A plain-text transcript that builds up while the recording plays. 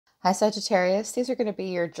Hi, Sagittarius. These are going to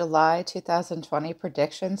be your July 2020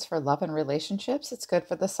 predictions for love and relationships. It's good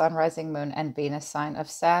for the Sun, Rising Moon, and Venus sign of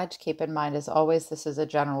Sag. Keep in mind, as always, this is a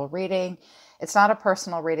general reading. It's not a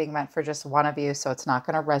personal reading meant for just one of you, so it's not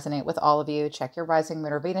going to resonate with all of you. Check your Rising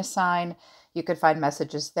Moon or Venus sign. You could find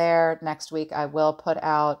messages there. Next week, I will put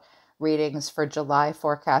out readings for July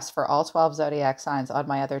forecast for all 12 zodiac signs on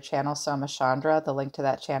my other channel, Soma Chandra. The link to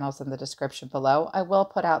that channel is in the description below. I will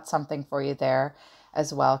put out something for you there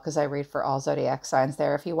as well, because I read for all zodiac signs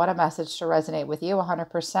there. If you want a message to resonate with you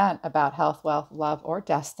 100% about health, wealth, love, or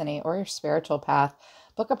destiny, or your spiritual path,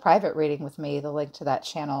 book a private reading with me. The link to that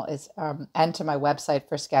channel is, and to my website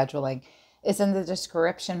for scheduling, is in the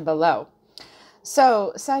description below.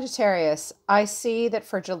 So, Sagittarius, I see that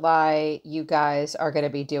for July, you guys are going to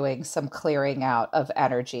be doing some clearing out of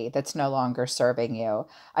energy that's no longer serving you.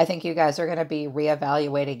 I think you guys are going to be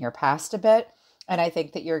reevaluating your past a bit. And I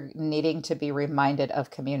think that you're needing to be reminded of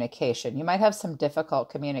communication. You might have some difficult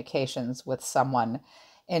communications with someone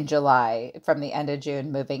in July, from the end of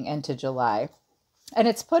June moving into July. And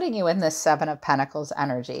it's putting you in this Seven of Pentacles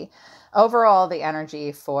energy. Overall, the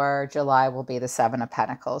energy for July will be the Seven of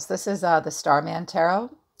Pentacles. This is the Starman Tarot.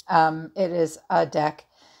 It is a deck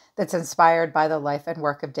that's inspired by the life and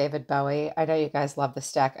work of David Bowie. I know you guys love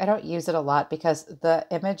this deck. I don't use it a lot because the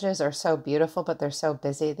images are so beautiful, but they're so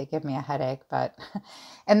busy. They give me a headache. But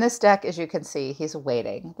in this deck, as you can see, he's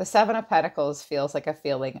waiting. The Seven of Pentacles feels like a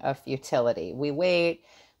feeling of futility. We wait,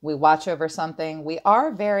 we watch over something. We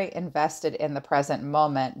are very invested in the present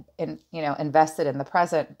moment, invested in the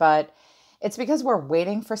present, but it's because we're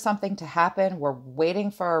waiting for something to happen. We're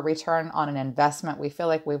waiting for a return on an investment. We feel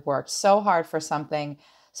like we've worked so hard for something.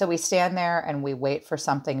 So we stand there and we wait for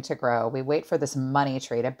something to grow. We wait for this money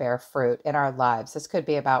tree to bear fruit in our lives. This could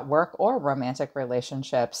be about work or romantic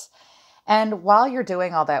relationships. And while you're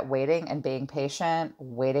doing all that waiting and being patient,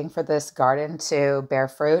 waiting for this garden to bear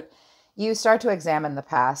fruit, you start to examine the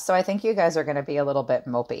past. So I think you guys are going to be a little bit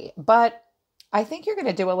mopey, but I think you're going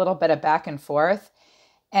to do a little bit of back and forth.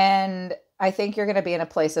 And I think you're going to be in a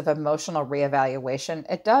place of emotional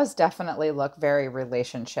reevaluation. It does definitely look very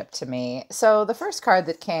relationship to me. So the first card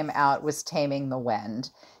that came out was Taming the Wind.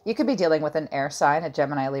 You could be dealing with an air sign, a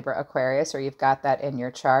Gemini, Libra, Aquarius, or you've got that in your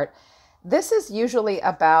chart. This is usually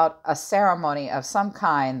about a ceremony of some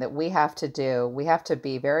kind that we have to do. We have to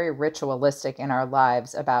be very ritualistic in our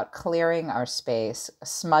lives about clearing our space,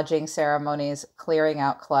 smudging ceremonies, clearing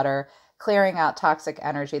out clutter, clearing out toxic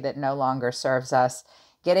energy that no longer serves us,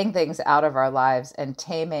 getting things out of our lives and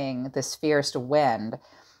taming this fierce wind,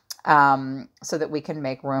 so that we can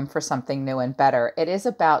make room for something new and better. It is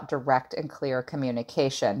about direct and clear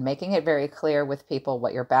communication, making it very clear with people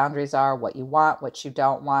what your boundaries are, what you want, what you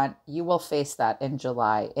don't want. You will face that in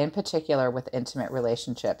July, in particular with intimate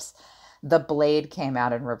relationships. The Blade came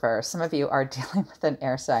out in reverse. Some of you are dealing with an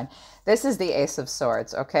air sign. This is the Ace of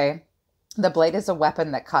Swords, okay? The blade is a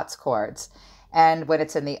weapon that cuts cords. And when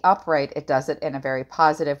it's in the upright, it does it in a very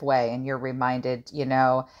positive way. And you're reminded,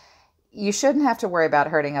 you shouldn't have to worry about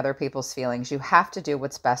hurting other people's feelings. You have to do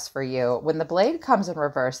what's best for you. When the blade comes in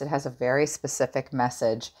reverse, it has a very specific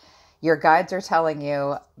message. Your guides are telling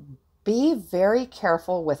you, be very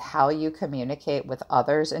careful with how you communicate with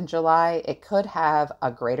others in July. It could have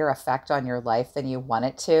a greater effect on your life than you want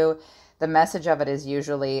it to. The message of it is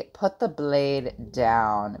usually put the blade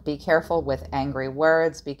down. Be careful with angry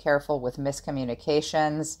words. Be careful with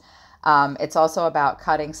miscommunications. It's also about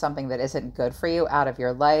cutting something that isn't good for you out of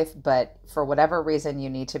your life. But for whatever reason,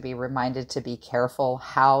 you need to be reminded to be careful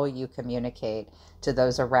how you communicate to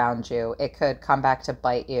those around you. It could come back to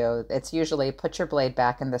bite you. It's usually put your blade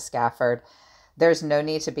back in the scabbard. There's no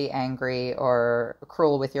need to be angry or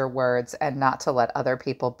cruel with your words, and not to let other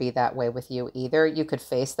people be that way with you either. You could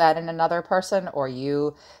face that in another person, or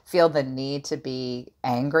you feel the need to be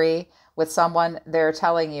angry with someone. They're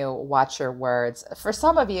telling you, watch your words. For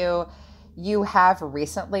some of you, you have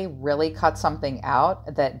recently really cut something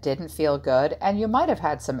out that didn't feel good, and you might have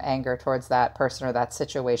had some anger towards that person or that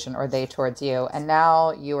situation, or they towards you, and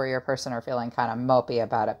now you or your person are feeling kind of mopey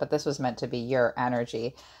about it, but this was meant to be your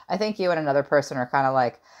energy. I think you and another person are kind of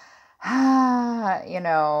like,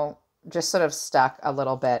 just sort of stuck a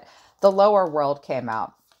little bit. The Lower World came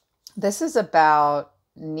out. This is about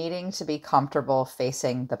needing to be comfortable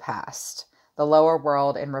facing the past. The Lower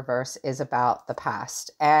World in reverse is about the past,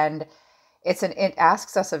 and it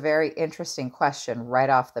asks us a very interesting question right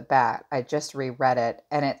off the bat. I just reread it,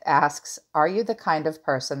 and it asks, are you the kind of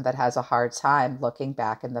person that has a hard time looking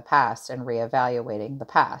back in the past and reevaluating the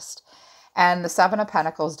past? And the Seven of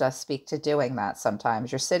Pentacles does speak to doing that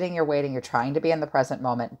sometimes. You're sitting, you're waiting, you're trying to be in the present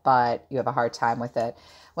moment, but you have a hard time with it.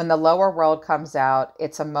 When the lower world comes out,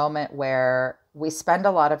 it's a moment where we spend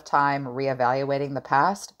a lot of time reevaluating the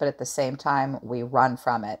past, but at the same time, we run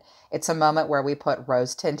from it. It's a moment where we put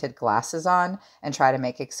rose-tinted glasses on and try to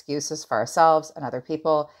make excuses for ourselves and other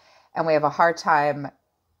people. And we have a hard time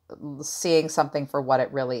seeing something for what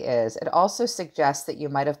it really is. It also suggests that you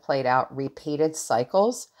might have played out repeated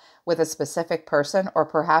cycles with a specific person, or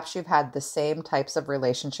perhaps you've had the same types of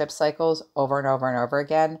relationship cycles over and over and over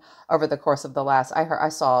again over the course of the last, I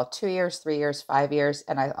saw 2 years, 3 years, 5 years,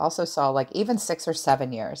 and I also saw like even 6 or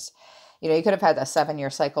 7 years. You know, you could have had a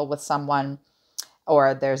 7-year cycle with someone,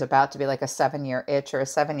 or there's about to be like a 7-year itch or a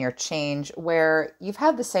 7-year change where you've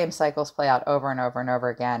had the same cycles play out over and over and over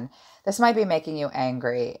again. This might be making you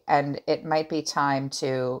angry, and it might be time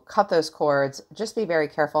to cut those cords. Just be very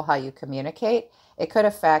careful how you communicate. It could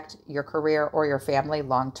affect your career or your family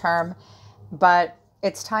long term, but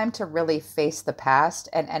it's time to really face the past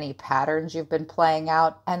and any patterns you've been playing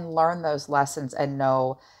out and learn those lessons and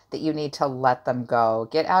know that you need to let them go.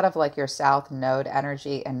 Get out of like your South Node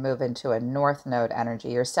energy and move into a North Node energy.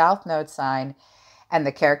 Your South Node sign and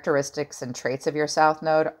the characteristics and traits of your South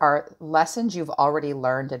Node are lessons you've already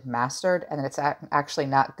learned and mastered, and it's actually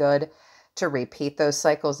not good to repeat those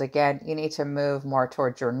cycles again. You need to move more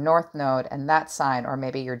towards your North Node and that sign, or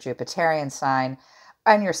maybe your Jupiterian sign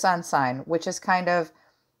and your Sun sign, which is kind of,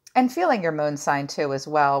 and feeling your moon sign too as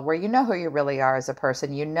well, where you know who you really are as a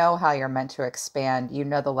person. You know how you're meant to expand. You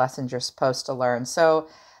know the lessons you're supposed to learn. So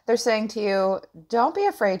they're saying to you, don't be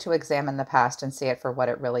afraid to examine the past and see it for what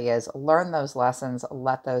it really is. Learn those lessons,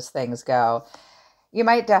 let those things go. You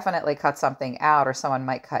might definitely cut something out, or someone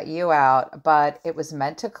might cut you out, but it was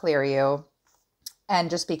meant to clear you. And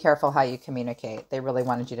just be careful how you communicate. They really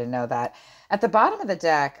wanted you to know that. At the bottom of the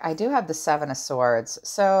deck, I do have the Seven of Swords.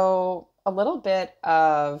 So a little bit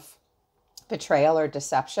of betrayal or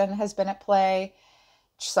deception has been at play.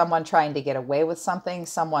 Someone trying to get away with something,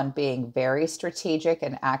 someone being very strategic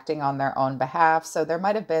and acting on their own behalf. So there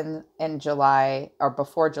might have been in July or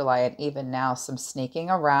before July and even now some sneaking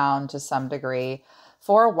around to some degree.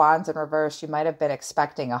 Four of Wands in reverse, you might have been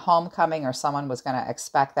expecting a homecoming, or someone was going to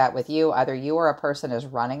expect that with you. Either you or a person is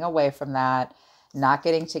running away from that, not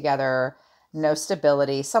getting together, no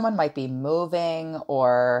stability. Someone might be moving,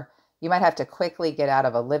 or you might have to quickly get out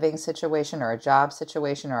of a living situation or a job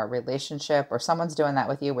situation or a relationship, or someone's doing that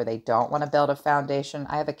with you where they don't want to build a foundation.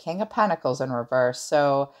 I have a King of Pentacles in reverse.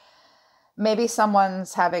 So maybe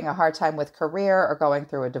someone's having a hard time with career or going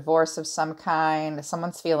through a divorce of some kind.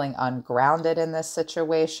 Someone's feeling ungrounded in this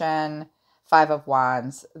situation. Five of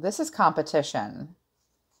Wands. This is competition.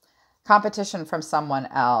 Competition from someone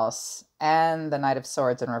else. And the Knight of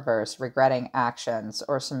Swords in reverse. Regretting actions,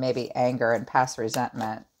 or some maybe anger and past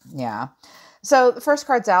resentment. Yeah. So the first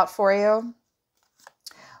cards out for you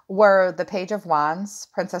were the Page of Wands,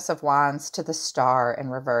 Princess of Wands, to the Star in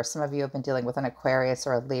reverse. Some of you have been dealing with an Aquarius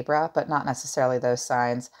or a Libra, but not necessarily those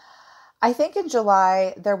signs. I think in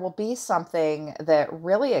July, there will be something that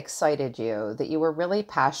really excited you, that you were really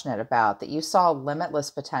passionate about, that you saw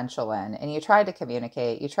limitless potential in, and you tried to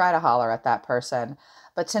communicate, you try to holler at that person,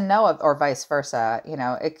 but to no, or vice versa, you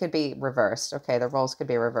know, it could be reversed. Okay, the roles could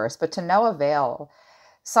be reversed, but to no avail.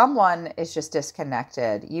 Someone is just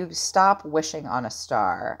disconnected. You stop wishing on a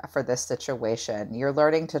star for this situation. You're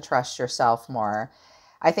learning to trust yourself more.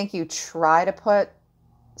 I think you try to put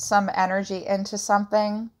some energy into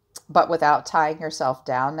something, but without tying yourself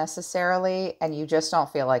down necessarily, and you just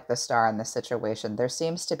don't feel like the star in this situation. There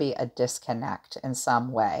seems to be a disconnect in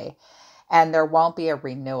some way. And there won't be a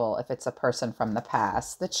renewal if it's a person from the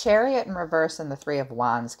past. The Chariot in reverse and the Three of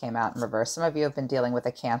Wands came out in reverse. Some of you have been dealing with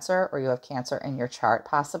a Cancer, or you have Cancer in your chart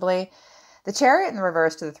possibly. The Chariot in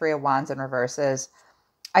reverse to the Three of Wands in reverse is,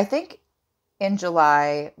 I think in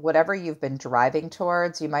July, whatever you've been driving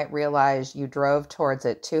towards, you might realize you drove towards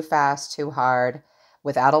it too fast, too hard,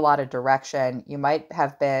 without a lot of direction. You might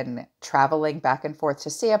have been traveling back and forth to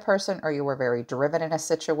see a person, or you were very driven in a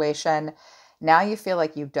situation. Now you feel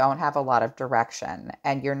like you don't have a lot of direction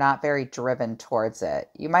and you're not very driven towards it.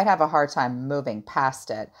 You might have a hard time moving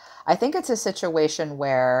past it. I think it's a situation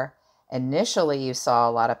where initially you saw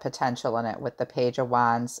a lot of potential in it with the Page of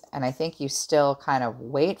Wands, and I think you still kind of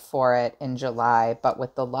wait for it in July. But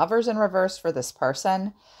with the Lovers in reverse for this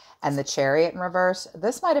person and the Chariot in reverse,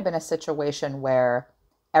 this might have been a situation where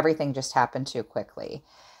everything just happened too quickly.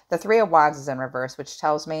 The Three of Wands is in reverse, which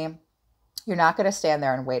tells me you're not going to stand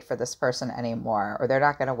there and wait for this person anymore, or they're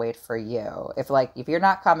not going to wait for you. If you're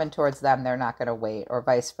not coming towards them, they're not going to wait, or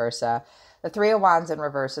vice versa. The Three of Wands in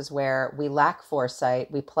reverse is where we lack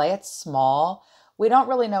foresight. We play it small. We don't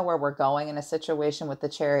really know where we're going in a situation. With the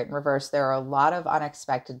Chariot in reverse. There are a lot of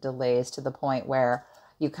unexpected delays to the point where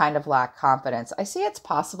you kind of lack confidence. I see it's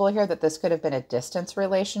possible here that this could have been a distance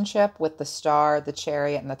relationship with the Star, the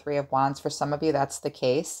Chariot, and the Three of Wands. For some of you, that's the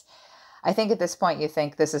case. I think at this point you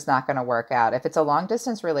think this is not going to work out. If it's a long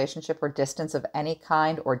distance relationship or distance of any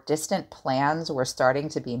kind, or distant plans were starting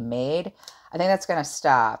to be made, I think that's going to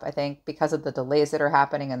stop. I think because of the delays that are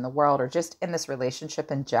happening in the world, or just in this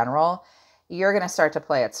relationship in general, you're going to start to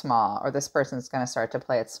play it small, or this person's going to start to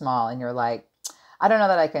play it small. And you're like, I don't know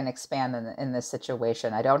that I can expand in this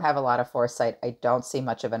situation. I don't have a lot of foresight. I don't see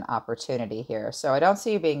much of an opportunity here. So I don't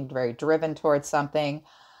see you being very driven towards something.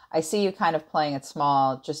 I see you kind of playing it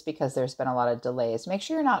small just because there's been a lot of delays. Make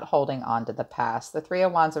sure you're not holding on to the past. The Three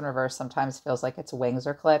of Wands in reverse sometimes feels like its wings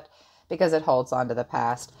are clipped because it holds on to the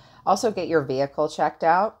past. Also, get your vehicle checked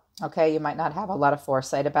out. Okay, you might not have a lot of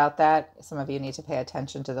foresight about that. Some of you need to pay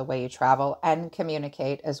attention to the way you travel and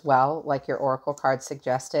communicate as well, like your oracle card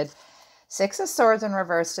suggested. Six of Swords in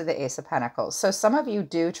reverse to the Ace of Pentacles. So some of you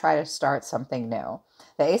do try to start something new.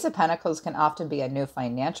 The Ace of Pentacles can often be a new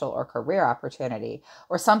financial or career opportunity,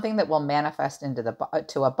 or something that will manifest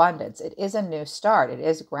to abundance. It is a new start. It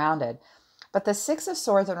is grounded. But the Six of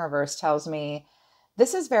Swords in reverse tells me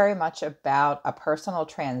this is very much about a personal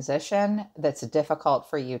transition that's difficult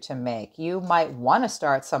for you to make. You might want to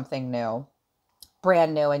start something new,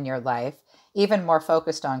 brand new in your life, even more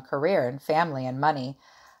focused on career and family and money.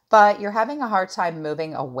 But you're having a hard time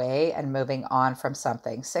moving away and moving on from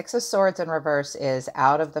something. Six of Swords in reverse is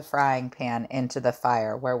out of the frying pan into the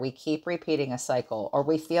fire, where we keep repeating a cycle, or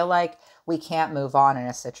we feel like we can't move on in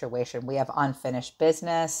a situation. We have unfinished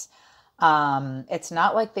business. It's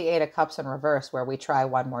not like the Eight of Cups in reverse where we try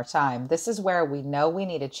one more time. This is where we know we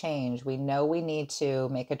need a change. We know we need to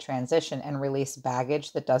make a transition and release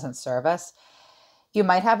baggage that doesn't serve us. You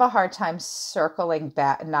might have a hard time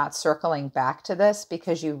not circling back to this,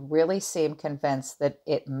 because you really seem convinced that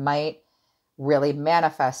it might really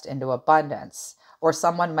manifest into abundance, or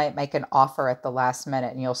someone might make an offer at the last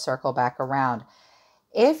minute and you'll circle back around.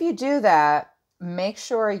 If you do that, make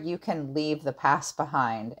sure you can leave the past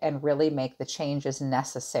behind and really make the changes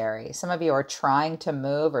necessary. Some of you are trying to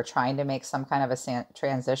move or trying to make some kind of a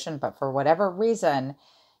transition, but for whatever reason,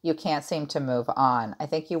 you can't seem to move on. I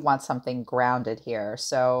think you want something grounded here.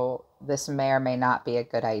 So this may or may not be a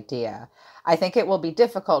good idea. I think it will be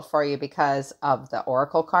difficult for you because of the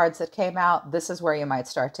oracle cards that came out. This is where you might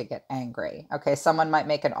start to get angry. Okay, someone might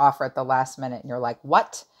make an offer at the last minute and you're like,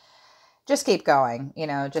 what? Just keep going,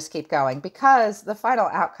 just keep going, because the final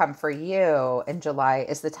outcome for you in July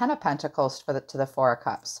is the Ten of Pentacles to the Four of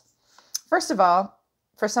Cups. First of all,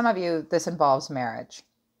 for some of you, this involves marriage.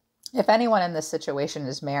 If anyone in this situation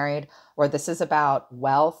is married, or this is about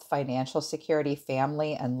wealth, financial security,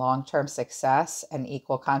 family, and long-term success and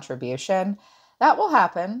equal contribution, that will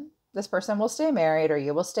happen. This person will stay married, or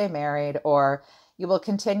you will stay married, or you will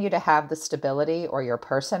continue to have the stability, or your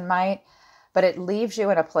person might, but it leaves you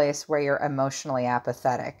in a place where you're emotionally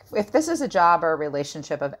apathetic. If this is a job or a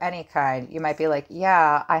relationship of any kind, you might be like,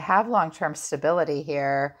 yeah, I have long-term stability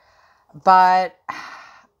here, but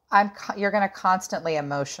you're going to constantly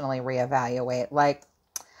emotionally reevaluate. Like,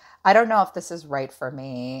 I don't know if this is right for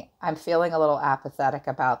me. I'm feeling a little apathetic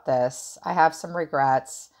about this. I have some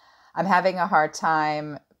regrets. I'm having a hard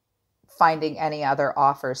time finding any other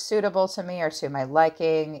offers suitable to me or to my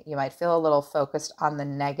liking. You might feel a little focused on the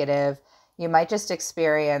negative. You might just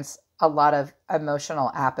experience a lot of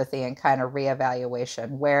emotional apathy and kind of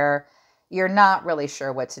reevaluation, where you're not really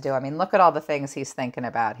sure what to do. I mean, look at all the things he's thinking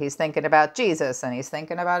about. He's thinking about Jesus, and he's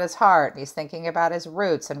thinking about his heart, and he's thinking about his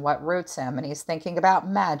roots and what roots him, and he's thinking about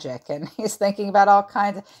magic, and he's thinking about all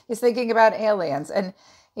kinds he's thinking about aliens, and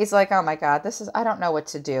he's like, oh my God, I don't know what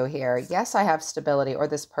to do here. Yes, I have stability, or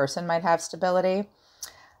this person might have stability,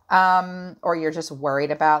 or you're just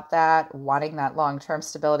worried about that, wanting that long-term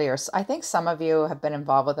stability, or I think some of you have been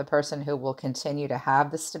involved with a person who will continue to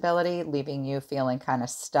have the stability, leaving you feeling kind of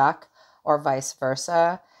stuck, or vice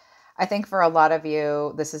versa. I think for a lot of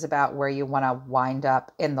you, this is about where you want to wind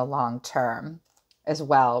up in the long term as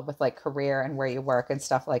well, with like career and where you work and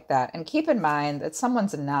stuff like that. And keep in mind that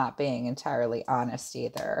someone's not being entirely honest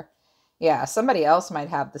either. Yeah, somebody else might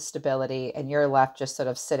have the stability and you're left just sort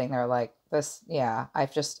of sitting there like this. Yeah,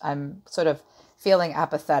 I'm sort of feeling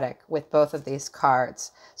apathetic with both of these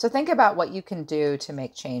cards. So think about what you can do to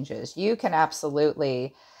make changes. You can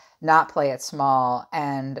absolutely not play it small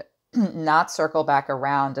and not circle back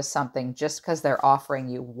around to something just because they're offering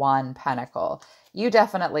you one pentacle. You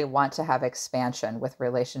definitely want to have expansion with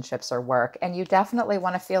relationships or work, and you definitely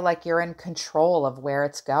want to feel like you're in control of where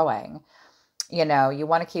it's going. You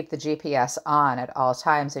want to keep the GPS on at all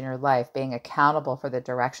times in your life, being accountable for the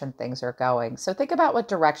direction things are going. So think about what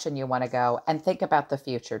direction you want to go and think about the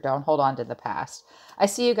future. Don't hold on to the past. I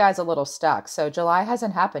see you guys a little stuck. So July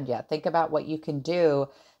hasn't happened yet. Think about what you can do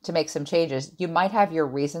to make some changes. You might have your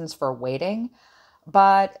reasons for waiting,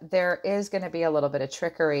 but there is going to be a little bit of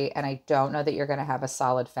trickery, and I don't know that you're going to have a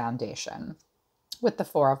solid foundation with the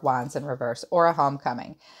Four of Wands in reverse or a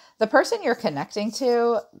homecoming. The person you're connecting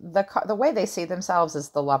to, the way they see themselves is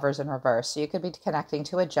the Lovers in reverse. So you could be connecting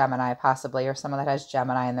to a Gemini possibly, or someone that has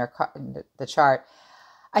Gemini in the chart.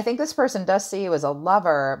 I think this person does see you as a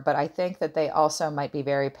lover, but I think that they also might be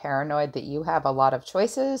very paranoid that you have a lot of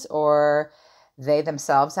choices, or they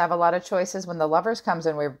themselves have a lot of choices. When the Lovers comes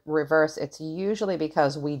in reverse, it's usually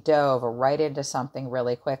because we dove right into something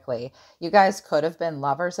really quickly. You guys could have been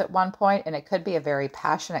lovers at one point, and it could be a very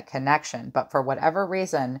passionate connection, but for whatever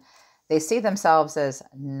reason, they see themselves as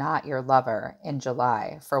not your lover in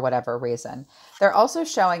July for whatever reason. They're also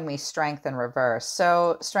showing me strength in reverse.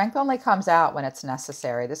 So strength only comes out when it's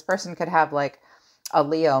necessary. This person could have like a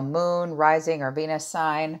Leo moon, rising, or Venus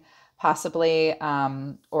sign, possibly,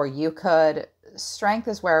 or you could. Strength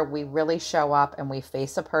is where we really show up and we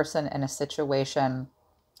face a person in a situation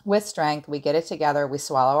with strength. We get it together. We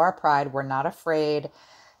swallow our pride. We're not afraid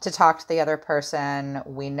to talk to the other person.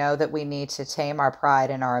 We know that we need to tame our pride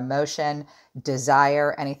and our emotion,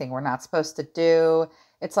 desire anything we're not supposed to do.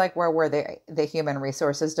 It's like where we're the human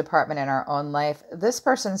resources department in our own life. This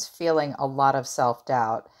person's feeling a lot of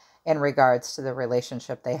self-doubt in regards to the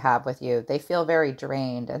relationship they have with you. They feel very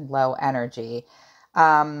drained and low energy.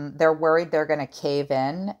 They're worried they're going to cave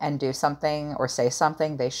in and do something or say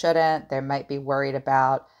something they shouldn't. They might be worried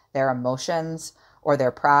about their emotions or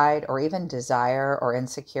their pride or even desire or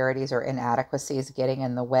insecurities or inadequacies getting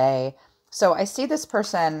in the way. So I see this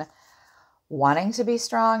person wanting to be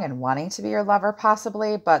strong and wanting to be your lover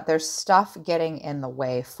possibly, but there's stuff getting in the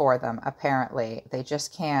way for them, apparently. They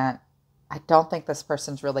just can't. I don't think this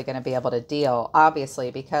person's really going to be able to deal,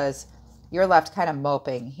 obviously, because you're left kind of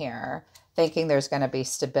moping here, thinking there's going to be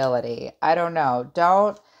stability. I don't know.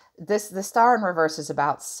 The star in reverse is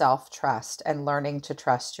about self-trust and learning to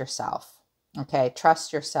trust yourself. Okay,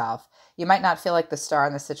 trust yourself. You might not feel like the star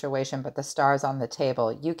in the situation, but the star is on the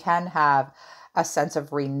table. You can have a sense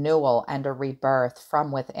of renewal and a rebirth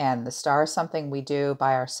from within. The star is something we do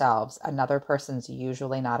by ourselves. Another person's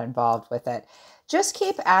usually not involved with it. Just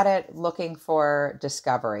keep at it looking for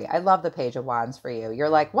discovery. I love the Page of Wands for you. You're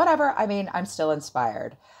like, whatever. I mean, I'm still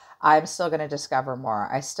inspired. I'm still going to discover more.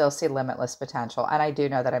 I still see limitless potential. And I do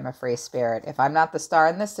know that I'm a free spirit. If I'm not the star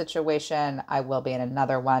in this situation, I will be in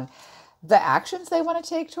another one. The actions they want to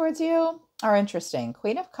take towards you are interesting.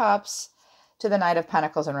 Queen of Cups to the Knight of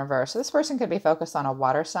Pentacles in reverse. So this person could be focused on a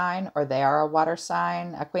water sign, or they are a water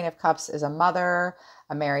sign. A Queen of Cups is a mother,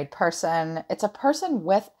 a married person. It's a person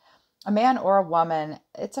with a man or a woman.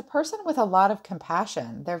 It's a person with a lot of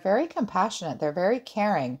compassion. They're very compassionate. They're very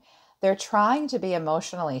caring. They're trying to be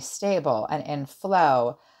emotionally stable and in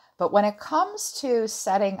flow. But when it comes to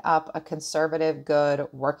setting up a conservative, good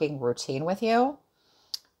working routine with you,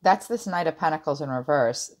 that's this Knight of Pentacles in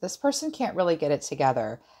reverse. This person can't really get it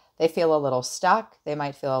together. They feel a little stuck. They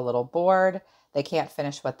might feel a little bored. They can't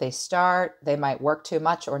finish what they start. They might work too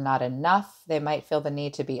much or not enough. They might feel the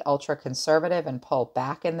need to be ultra conservative and pull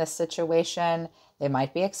back in this situation. They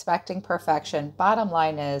might be expecting perfection. Bottom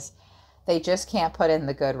line is, they just can't put in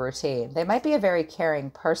the good routine. They might be a very caring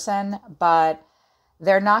person, but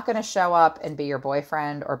they're not going to show up and be your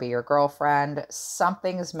boyfriend or be your girlfriend.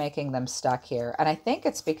 Something's making them stuck here. And I think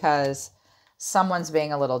it's because someone's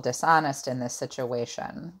being a little dishonest in this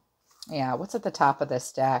situation. Yeah, what's at the top of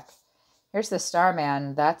this deck? Here's the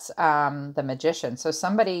Starman. That's the Magician. So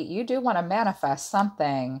somebody, you do want to manifest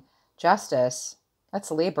something. Justice. That's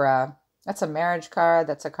Libra. That's a marriage card.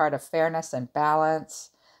 That's a card of fairness and balance.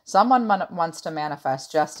 Someone wants to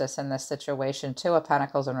manifest justice in this situation. Two of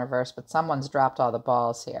Pentacles in reverse, but someone's dropped all the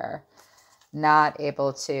balls here. Not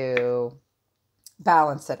able to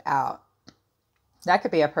balance it out. That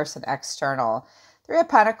could be a person external. Three of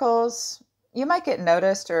Pentacles, you might get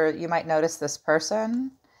noticed, or you might notice this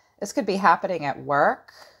person. This could be happening at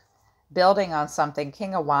work, building on something.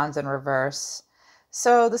 King of Wands in reverse.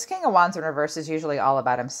 So this King of Wands in reverse is usually all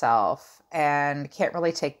about himself and can't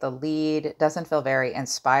really take the lead, doesn't feel very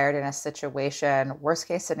inspired in a situation. Worst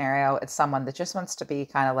case scenario, it's someone that just wants to be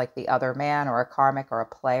kind of like the other man, or a karmic or a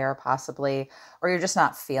player possibly, or you're just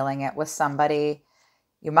not feeling it with somebody.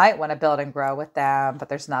 You might want to build and grow with them, but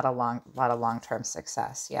there's not a lot of long-term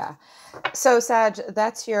success. Yeah. So Sag,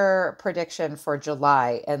 that's your prediction for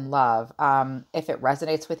July in love. If it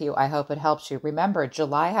resonates with you, I hope it helps you. Remember,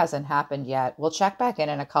 July hasn't happened yet. We'll check back in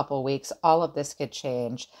a couple weeks. All of this could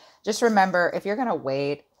change. Just remember, if you're going to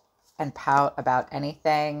wait and pout about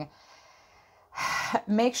anything,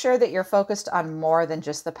 make sure that you're focused on more than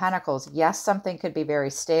just the pentacles. Yes, something could be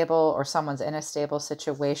very stable or someone's in a stable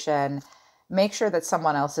situation. Make sure that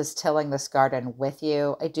someone else is tilling this garden with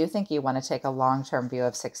you. I do think you want to take a long-term view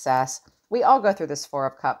of success. We all go through this Four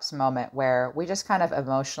of Cups moment where we just kind of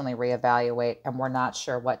emotionally reevaluate and we're not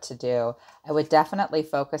sure what to do. I would definitely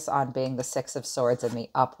focus on being the Six of Swords in the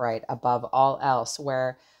upright above all else,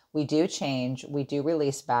 where we do change, we do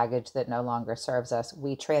release baggage that no longer serves us.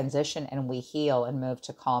 We transition and we heal and move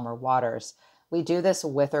to calmer waters. We do this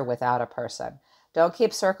with or without a person. Don't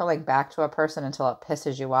keep circling back to a person until it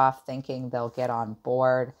pisses you off, thinking they'll get on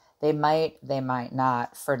board. They might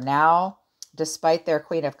not. For now, despite their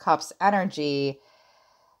Queen of Cups energy,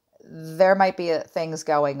 there might be things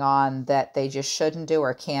going on that they just shouldn't do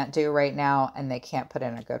or can't do right now, and they can't put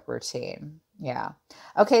in a good routine. Yeah.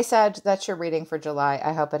 Okay, Sag, that's your reading for July.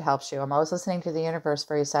 I hope it helps you. I'm always listening to the universe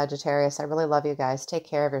for you, Sagittarius. I really love you guys. Take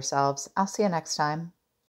care of yourselves. I'll see you next time.